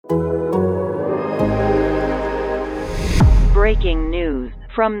Breaking news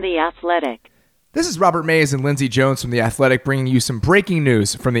from The Athletic. This is Robert Mays and Lindsey Jones from The Athletic bringing you some breaking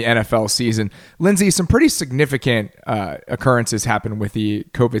news from the NFL season. Lindsey, some pretty significant occurrences happened with the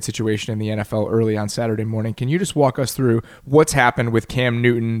COVID situation in the NFL early on Saturday morning. Can you just walk us through what's happened with Cam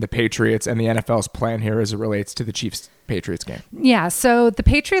Newton, the Patriots, and the NFL's plan here as it relates to the Chiefs-Patriots game? Yeah, so the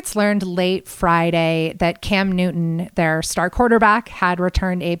Patriots learned late Friday that Cam Newton, their star quarterback, had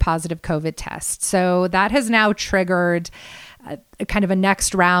returned a positive COVID test. So that has now triggered kind of a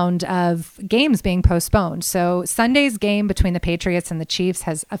next round of games being postponed. So Sunday's game between the Patriots and the Chiefs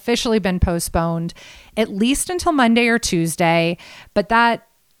has officially been postponed at least until Monday or Tuesday. But that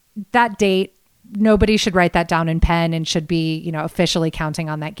date, nobody should write that down in pen and should be, officially counting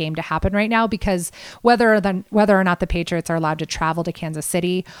on that game to happen right now, because whether or not the Patriots are allowed to travel to Kansas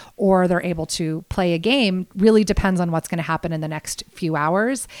City or they're able to play a game really depends on what's going to happen in the next few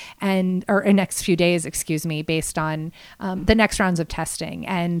hours or next few days, based on the next rounds of testing.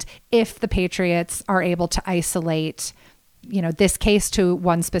 And if the Patriots are able to isolate this case to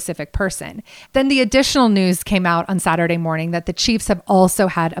one specific person. Then the additional news came out on Saturday morning that the Chiefs have also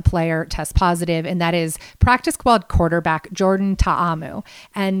had a player test positive, and that is practice squad quarterback Jordan Ta'amu.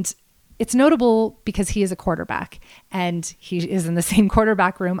 And it's notable because he is a quarterback and he is in the same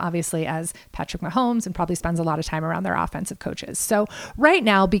quarterback room, obviously, as Patrick Mahomes, and probably spends a lot of time around their offensive coaches. So right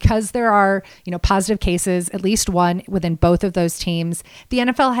now, because there are, positive cases, at least one within both of those teams, the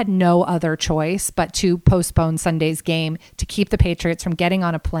NFL had no other choice but to postpone Sunday's game to keep the Patriots from getting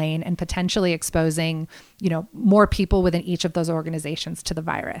on a plane and potentially exposing, more people within each of those organizations to the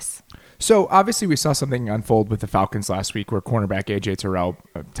virus. So obviously we saw something unfold with the Falcons last week where cornerback AJ Terrell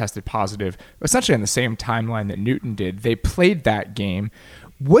tested positive, essentially on the same timeline that Newton did. They played that game.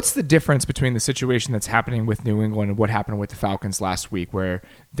 What's the difference between the situation that's happening with New England and what happened with the Falcons last week where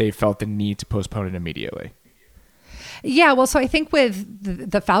they felt the need to postpone it immediately? Yeah, well, so I think with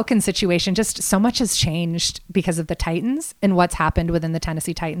the Falcons situation, just so much has changed because of the Titans and what's happened within the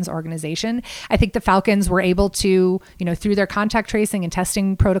Tennessee Titans organization. I think the Falcons were able to, through their contact tracing and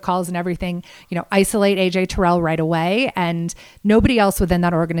testing protocols and everything, isolate AJ Terrell right away. And nobody else within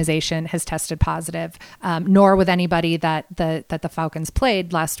that organization has tested positive, nor with anybody that the Falcons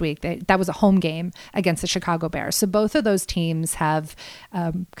played last week. That was a home game against the Chicago Bears. So both of those teams have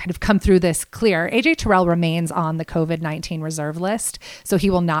kind of come through this clear. AJ Terrell remains on the COVID-19 reserve list, so he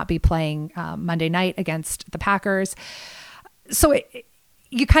will not be playing Monday night against the Packers. So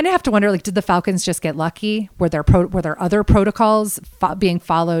you kind of have to wonder, did the Falcons just get lucky? Were there other protocols being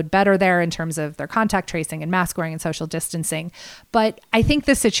followed better there in terms of their contact tracing and mask wearing and social distancing? But I think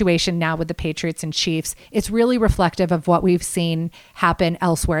the situation now with the Patriots and Chiefs, it's really reflective of what we've seen happen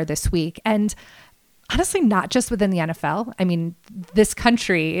elsewhere this week. And honestly, not just within the NFL. I mean, this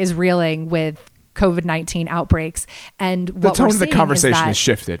country is reeling with COVID-19 outbreaks, and the tone of the conversation has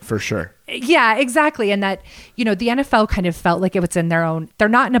shifted for sure. Yeah, exactly. And that, the NFL kind of felt like it was in their own, they're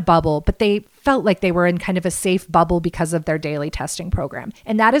not in a bubble, but they felt like they were in kind of a safe bubble because of their daily testing program.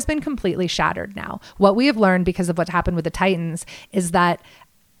 And that has been completely shattered now. What we have learned because of what happened with the Titans is that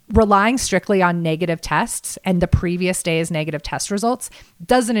relying strictly on negative tests and the previous day's negative test results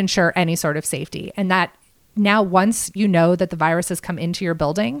doesn't ensure any sort of safety. And that now, once you know that the virus has come into your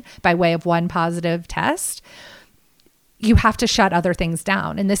building by way of one positive test, you have to shut other things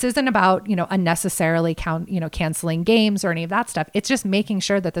down. And this isn't about, unnecessarily canceling games or any of that stuff. It's just making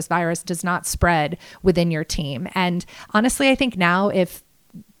sure that this virus does not spread within your team. And honestly, I think now if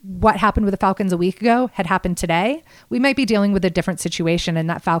what happened with the Falcons a week ago had happened today, we might be dealing with a different situation, and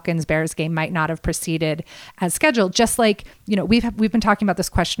that Falcons-Bears game might not have proceeded as scheduled. Just like, we've been talking about this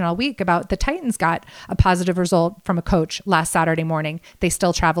question all week about the Titans got a positive result from a coach last Saturday morning. They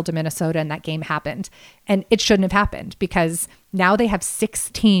still traveled to Minnesota and that game happened. And it shouldn't have happened because now they have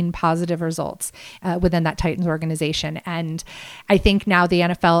 16 positive results within that Titans organization. And I think now the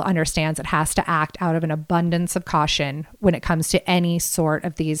NFL understands it has to act out of an abundance of caution when it comes to any sort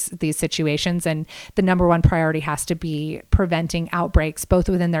of these situations. And the number one priority has to be preventing outbreaks, both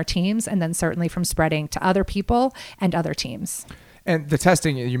within their teams and then certainly from spreading to other people and other teams. And the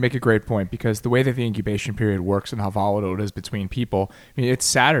testing, you make a great point, because the way that the incubation period works and how volatile it is between people, it's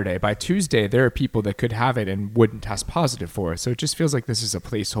Saturday. By Tuesday, there are people that could have it and wouldn't test positive for it. So it just feels like this is a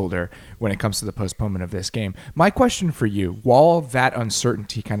placeholder when it comes to the postponement of this game. My question for you, while that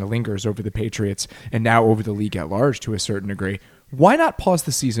uncertainty kind of lingers over the Patriots and now over the league at large to a certain degree, why not pause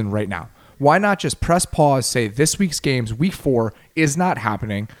the season right now? Why not just press pause, say this week's games, week 4, is not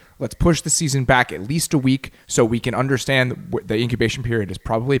happening. Let's push the season back at least a week so we can understand the incubation period is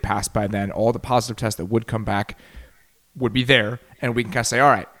probably passed by then. All the positive tests that would come back would be there. And we can kind of say,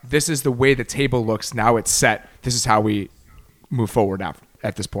 all right, this is the way the table looks. Now it's set. This is how we move forward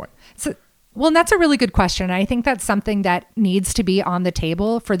at this point? So, well, and that's a really good question. I think that's something that needs to be on the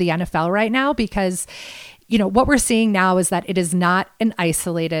table for the NFL right now, because what we're seeing now is that it is not an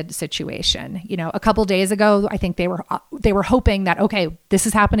isolated situation. A couple days ago, I think they were hoping that, okay, this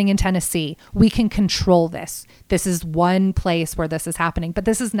is happening in Tennessee. We can control this. This is one place where this is happening, but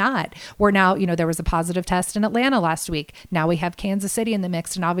this is not. We're now, there was a positive test in Atlanta last week. Now we have Kansas City in the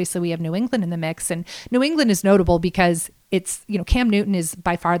mix, and obviously we have New England in the mix. And New England is notable because it's, Cam Newton is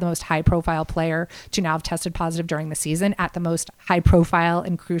by far the most high profile player to now have tested positive during the season at the most high profile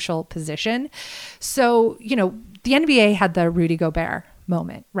and crucial position. So, the NBA had the Rudy Gobert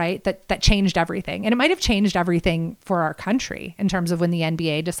moment, right? That changed everything. And it might have changed everything for our country in terms of when the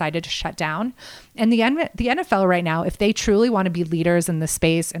NBA decided to shut down. And the NFL right now, if they truly want to be leaders in the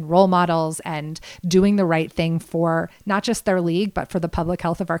space and role models and doing the right thing for not just their league, but for the public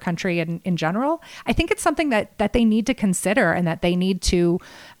health of our country in general, I think it's something that they need to consider and that they need to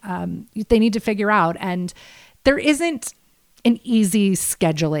figure out. And there isn't an easy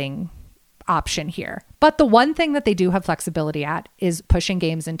scheduling option here. But the one thing that they do have flexibility at is pushing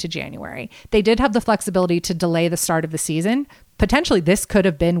games into January. They did have the flexibility to delay the start of the season. Potentially, this could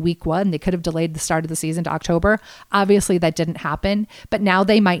have been week 1. They could have delayed the start of the season to October. Obviously, that didn't happen. But now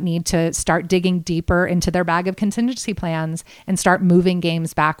they might need to start digging deeper into their bag of contingency plans and start moving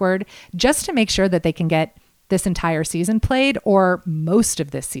games backward just to make sure that they can get this entire season played or most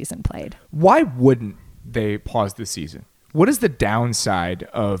of this season played. Why wouldn't they pause the season? What is the downside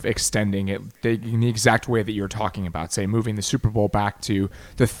of extending it in the exact way that you're talking about? Say, moving the Super Bowl back to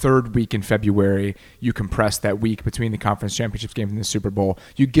the 3rd week in February, you compress that week between the conference championships game and the Super Bowl.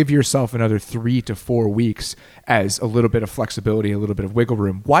 You give yourself another 3 to 4 weeks as a little bit of flexibility, a little bit of wiggle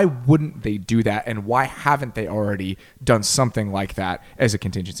room. Why wouldn't they do that? And why haven't they already done something like that as a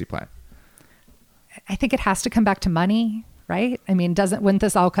contingency plan? I think it has to come back to money. Right? I mean, wouldn't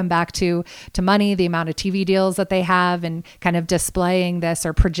this all come back to money, the amount of TV deals that they have, and kind of displaying this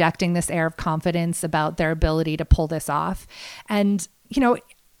or projecting this air of confidence about their ability to pull this off? And,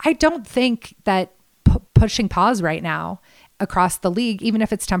 I don't think that pushing pause right now across the league, even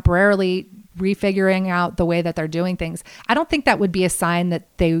if it's temporarily refiguring out the way that they're doing things, I don't think that would be a sign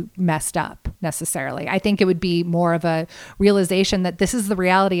that they messed up necessarily. I think it would be more of a realization that this is the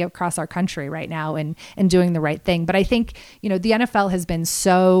reality across our country right now and doing the right thing. But I think, the NFL has been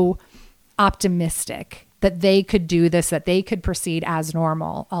so optimistic that they could do this, that they could proceed as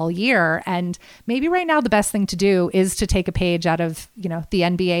normal all year. And maybe right now the best thing to do is to take a page out of, the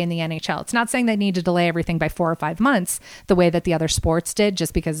NBA and the NHL. It's not saying they need to delay everything by 4 or 5 months the way that the other sports did,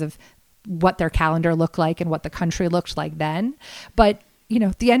 just because of what their calendar looked like and what the country looked like then. But,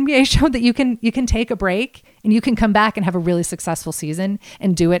 the NBA showed that you can take a break and you can come back and have a really successful season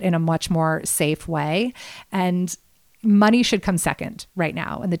and do it in a much more safe way. And money should come second right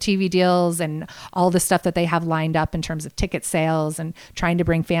now. And the TV deals and all the stuff that they have lined up in terms of ticket sales and trying to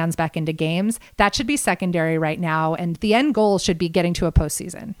bring fans back into games, that should be secondary right now. And the end goal should be getting to a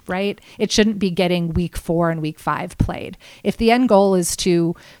postseason, right? It shouldn't be getting week 4 and week 5 played. If the end goal is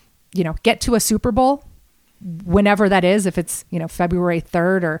to, get to a Super Bowl, whenever that is, if it's, February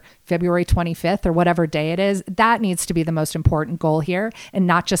 3rd or February 25th or whatever day it is, that needs to be the most important goal here, and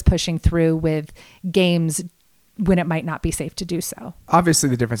not just pushing through with games when it might not be safe to do so. Obviously,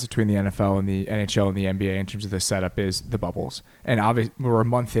 the difference between the NFL and the NHL and the NBA in terms of the setup is the bubbles. And obviously, we're a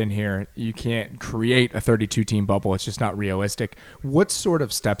month in here. You can't create a 32-team bubble. It's just not realistic. What sort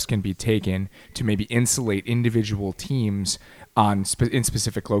of steps can be taken to maybe insulate individual teams in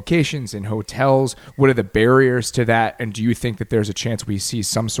specific locations, in hotels? What are the barriers to that? And do you think that there's a chance we see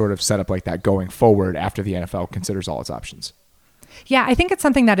some sort of setup like that going forward after the NFL considers all its options? Yeah, I think it's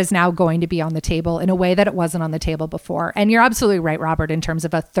something that is now going to be on the table in a way that it wasn't on the table before. And you're absolutely right, Robert, in terms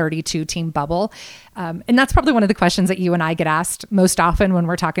of a 32-team bubble. And that's probably one of the questions that you and I get asked most often when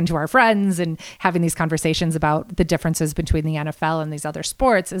we're talking to our friends and having these conversations about the differences between the NFL and these other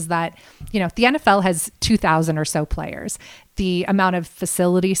sports, is that, the NFL has 2,000 or so players. The amount of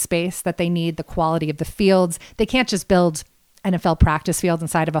facility space that they need, the quality of the fields, they can't just build NFL practice field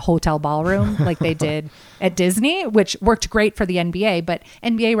inside of a hotel ballroom like they did at Disney, which worked great for the NBA. But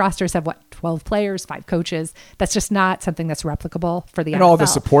NBA rosters have 12 players, 5 coaches. That's just not something that's replicable for the NFL. And all the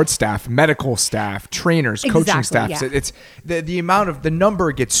support staff, medical staff, trainers, coaching staff. Yeah. It's the amount of the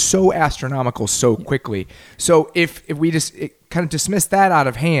number gets so astronomical so quickly. So if we just kind of dismiss that out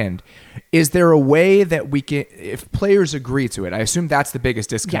of hand, is there a way that we can, if players agree to it? I assume that's the biggest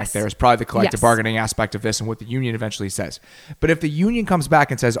disconnect. Yes. There is probably the collective bargaining aspect of this and what the union eventually says. But if the union comes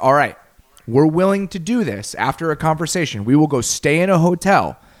back and says, all right, we're willing to do this after a conversation, we will go stay in a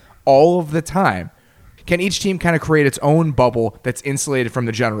hotel all of the time. can each team kind of create its own bubble that's insulated from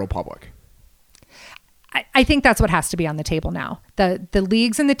the general public? I think that's what has to be on the table now. The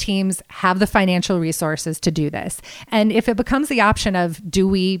leagues and the teams have the financial resources to do this. And if it becomes the option of, do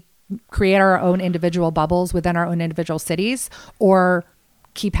we create our own individual bubbles within our own individual cities, or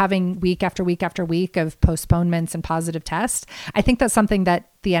keep having week after week after week of postponements and positive tests, I think that's something that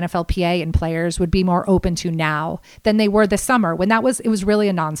the NFLPA and players would be more open to now than they were this summer, when it was really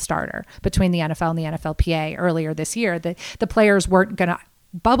a non-starter between the NFL and the NFLPA earlier this year. The players weren't going to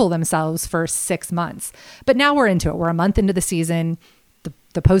bubble themselves for 6 months. But now we're into it. We're a month into the season.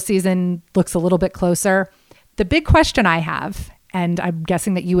 The postseason looks a little bit closer. The big question I have, and I'm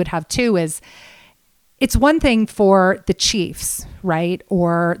guessing that you would have too, is it's one thing for the Chiefs, right?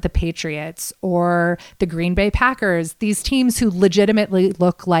 Or the Patriots or the Green Bay Packers, these teams who legitimately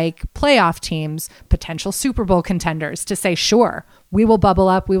look like playoff teams, potential Super Bowl contenders, to say, sure, we will bubble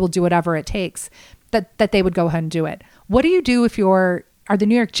up, we will do whatever it takes, that they would go ahead and do it. What do you do if are the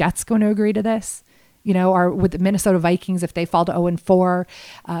New York Jets going to agree to this? Or with the Minnesota Vikings, if they fall to 0-4,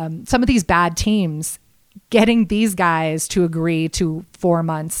 some of these bad teams, getting these guys to agree to 4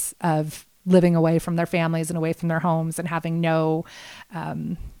 months of living away from their families and away from their homes and having no,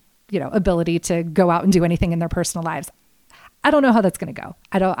 ability to go out and do anything in their personal lives. I don't know how that's going to go.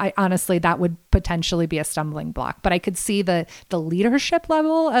 I honestly, that would potentially be a stumbling block, but I could see the leadership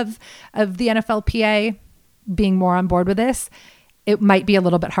level of the NFLPA being more on board with this. It might be a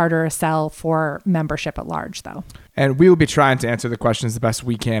little bit harder to sell for membership at large, though. And we will be trying to answer the questions the best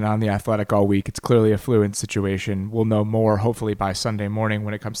we can on The Athletic all week. It's clearly a fluid situation. We'll know more, hopefully, by Sunday morning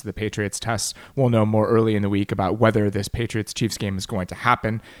when it comes to the Patriots tests. We'll know more early in the week about whether this Patriots-Chiefs game is going to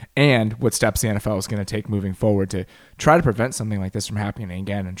happen and what steps the NFL is going to take moving forward to try to prevent something like this from happening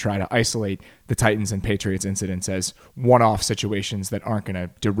again and try to isolate the Titans and Patriots incidents as one-off situations that aren't going to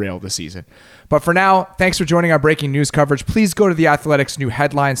derail the season. But for now, thanks for joining our breaking news coverage. Please go to The Athletic's new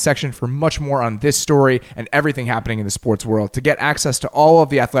headlines section for much more on this story and everything happening in the sports world. To get access to all of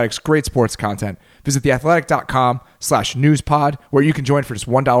The Athletic's great sports content, visit theathletic.com/newspod, where you can join for just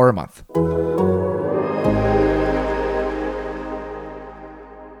 $1 a month.